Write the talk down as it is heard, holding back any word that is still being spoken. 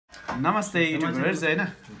नमस्ते युट्युबर्स हैन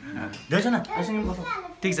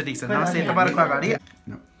ठीक छ नमस्ते तपाईहरुको अगाडि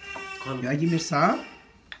अघि मेरो साग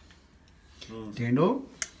ढेँडो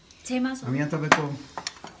हामी यहाँ तपाईको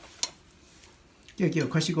के हो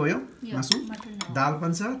खसीको यो मासु दाल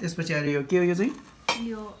पनि छ त्यसपछि अहिले यो के हो यो चाहिँ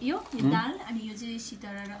यो दाल अनि यो चाहिँ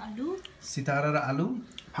सितारा र आलु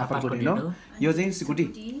फापरको ढेँडो यो चाहिँ सिकुटी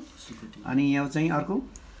अनि यो चाहिँ अर्को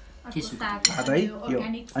है यो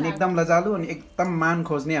अनि एकदम लजालु अनि एकदम मान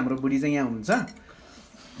खोज्ने हाम्रो बुढी चाहिँ यहाँ हुनुहुन्छ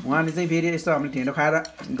उहाँले चाहिँ फेरि यस्तो हामीले ढेँडो खाएर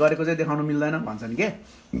गरेको चाहिँ देखाउनु मिल्दैन भन्छन् के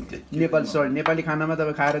नेपाली खानामा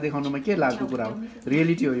तपाईँ खाएर देखाउनुमा के लाग्दो कुरा हो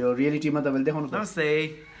रियालिटी हो यो रियालिटीमा तपाईँले देखाउनु नमस्ते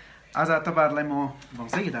आज तपाईँहरूलाई म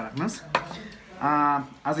भन्छ कि त राख्नुहोस्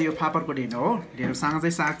आज यो फापरको ढेँडो हो ढेँडोसँग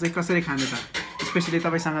चाहिँ साग चाहिँ कसरी खाने त स्पेसली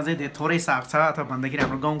तपाईँसँग चाहिँ थोरै साग छ अथवा भन्दाखेरि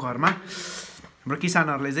हाम्रो गाउँघरमा हाम्रो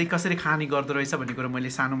किसानहरूले चाहिँ कसरी खाने गर्दो रहेछ भन्ने कुरो मैले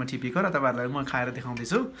सानोमा टिपेको र तपाईँहरूलाई म खाएर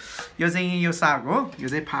देखाउँदैछु यो चाहिँ यो साग हो यो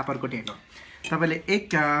चाहिँ फापरको ढेँडो तपाईँले एक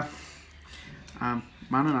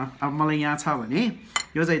मानौँ न अब मलाई यहाँ छ भने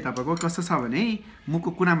यो चाहिँ तपाईँको कस्तो छ भने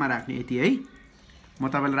मुखको कुनामा राख्ने यति है म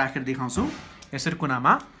तपाईँलाई राखेर देखाउँछु यसरी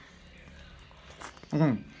कुनामा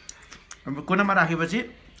अब कुनामा राखेपछि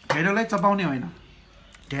ढेँडोलाई चपाउने होइन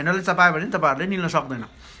ढेँडोले चपायो भने तपाईँहरूले निल्न सक्दैन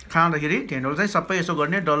खाँदाखेरि ढेँडो चाहिँ सबै यसो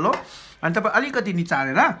गर्ने डल्लो अनि तपाईँ अलिकति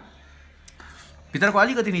निचारेर भित्रको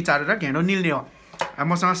अलिकति निचारेर ढेँडो निल्ने हो अब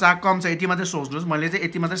मसँग साग कम छ यति मात्रै सोच्नुहोस् मैले चाहिँ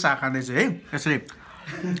यति मात्रै साग खाँदैछु है यसरी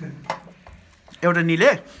एउटा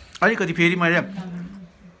निले अलिकति फेरि मैले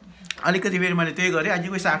त्यही गरेँ अझै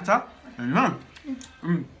कोही साग छ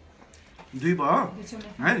होइन दुई भयो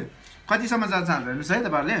है कतिसम्म जान्छ हेर्नुहोस् है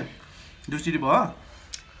तपाईँहरूले दुसिरी भयो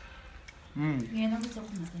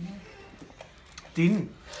 3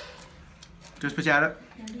 त्यसपछि आएर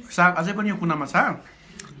साग अझै पनि यो कुनामा छ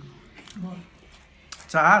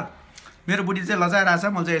 4 मेरो बुढी चाहिँ लजाइरहेछ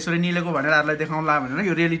म चाहिँ यसरी निलेको भनेर आफूलाई देखाउँला भनेर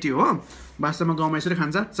यो रियालिटी हो वास्तवमा गाउँमा यसरी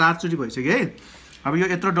खान्छ 4 चोटि भइसक्यो है अब यो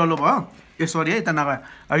यत्रो डल्लो भयो यसरी है त नभए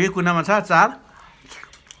अब यो कुनामा छ 4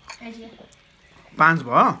 5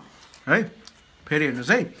 भयो है फेरि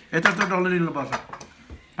हेर्नुहोस् है यत्रो डल्लो निल्नुपर्छ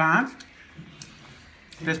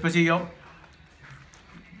 5 त्यसपछि यो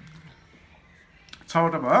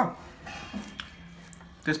 6वटा भयो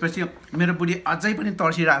त्यसपछि मेरो बुढी अझै पनि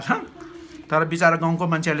तर्सिरहेछ तर बिचारा गाउँको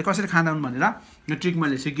मान्छेहरूले कसरी खाँदैनन् भनेर यो ट्रिक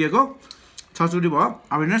मैले सिकिएको 6 चोटि भयो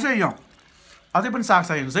अब हेर्नुहोस् है यो अझै पनि साग छ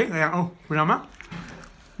हेर्नुहोस् है यहाँ कुनामा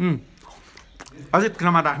अझै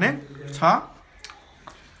कुनामा राख्ने 6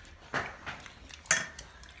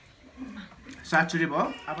 7 चोटि भयो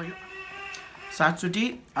अब यो 7 चोटि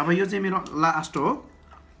अब यो चाहिँ मेरो लास्ट हो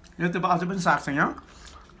यो त अझै पनि साग छ यहाँ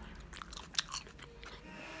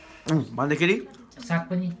भन्दाखेरि साग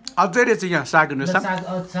पनि अझै रहेछ यहाँ साग हेर्नुहोस्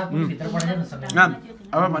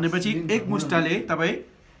अब भनेपछि एक मुष्टाले तपाईँ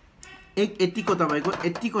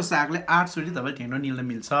यतिको सागले 8 चोटि तपाईँ ढेँडो निल्न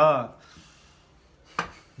मिल्छ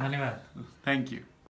धन्यवाद थ्याङ्क यू